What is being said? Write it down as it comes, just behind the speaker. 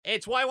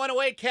It's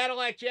Y108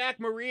 Cadillac Jack,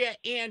 Maria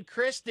and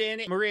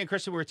Kristen. Maria and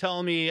Kristen were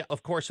telling me,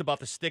 of course, about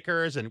the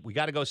stickers, and we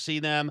got to go see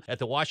them at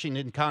the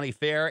Washington County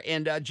Fair.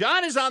 And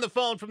John is on the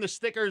phone from the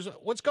stickers.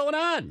 What's going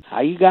on? How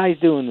you guys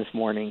doing this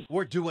morning?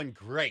 We're doing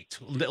great.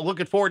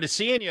 Looking forward to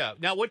seeing you.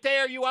 Now, what day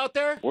are you out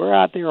there? We're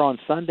out there on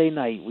Sunday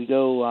night. We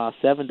go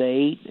 7 to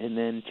 8, and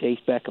then Chase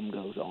Beckham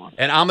goes on.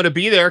 And I'm going to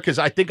be there because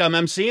I think I'm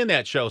emceeing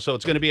that show, so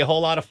it's going to be a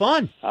whole lot of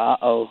fun.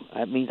 Uh-oh.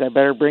 That means I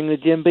better bring the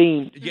Jim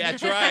Beam. Yeah,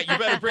 that's right. You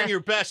better bring your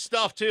best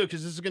stuff, too,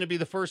 because this is going to be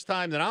the first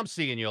time that I'm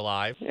seeing you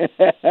live.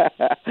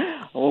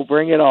 We'll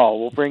bring it all.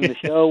 We'll bring the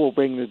show. We'll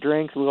bring the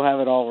drinks. We'll have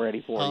it all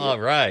ready for you. All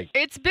right.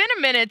 It's been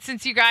a minute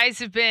since you guys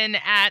have been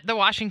at the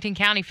Washington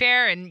County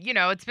Fair, and,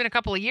 it's been a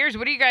couple of years.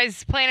 What are you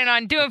guys planning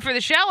on doing for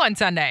the show on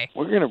Sunday?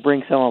 We're going to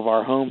bring some of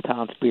our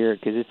hometown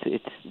spirit because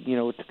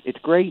it's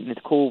great and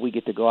it's cool. We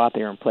get to go out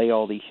there and play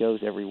all these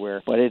shows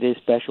everywhere, but it is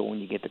special when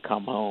you get to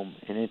come home,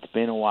 and it's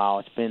been a while.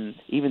 It's been,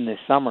 even this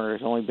summer,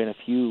 there's only been a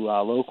few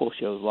local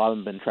shows. A lot of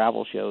them have been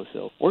travel shows,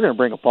 so we're going to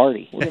bring a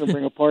party. We're going to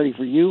bring a party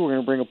for you. We're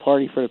going to bring a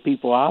party for the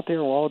people out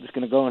there. We're all just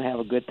going to go and have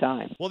a good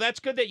time. Well, that's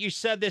good that you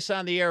said this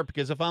on the air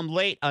because if I'm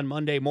late on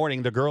Monday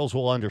morning, the girls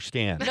will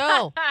understand.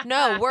 No,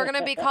 we're going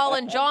to be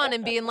calling John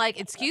and being like,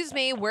 excuse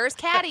me, where's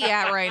Caddy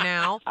at right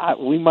now?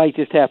 We might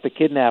just have to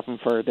kidnap him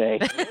for a day.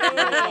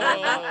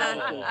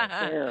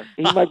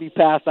 He might be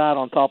passed out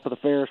on top of the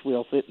Ferris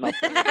wheel sitting up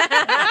there.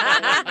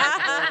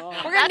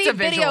 We're going to need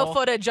video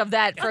footage of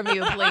that from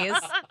you, please.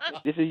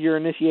 This is your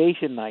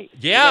initiation night.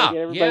 Yeah.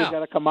 Everybody's got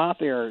to come out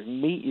there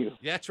and meet you.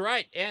 That's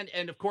right.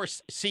 And of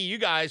course, see you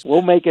guys.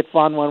 We'll make it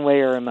fun one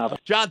way or another.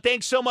 John,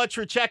 thanks so much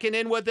for checking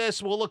in with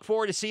us. We'll look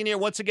forward to seeing you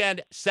once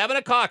again, 7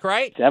 o'clock,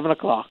 right? 7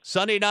 o'clock.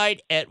 Sunday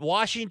night at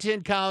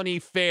Washington County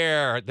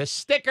Fair. The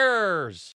Stickers.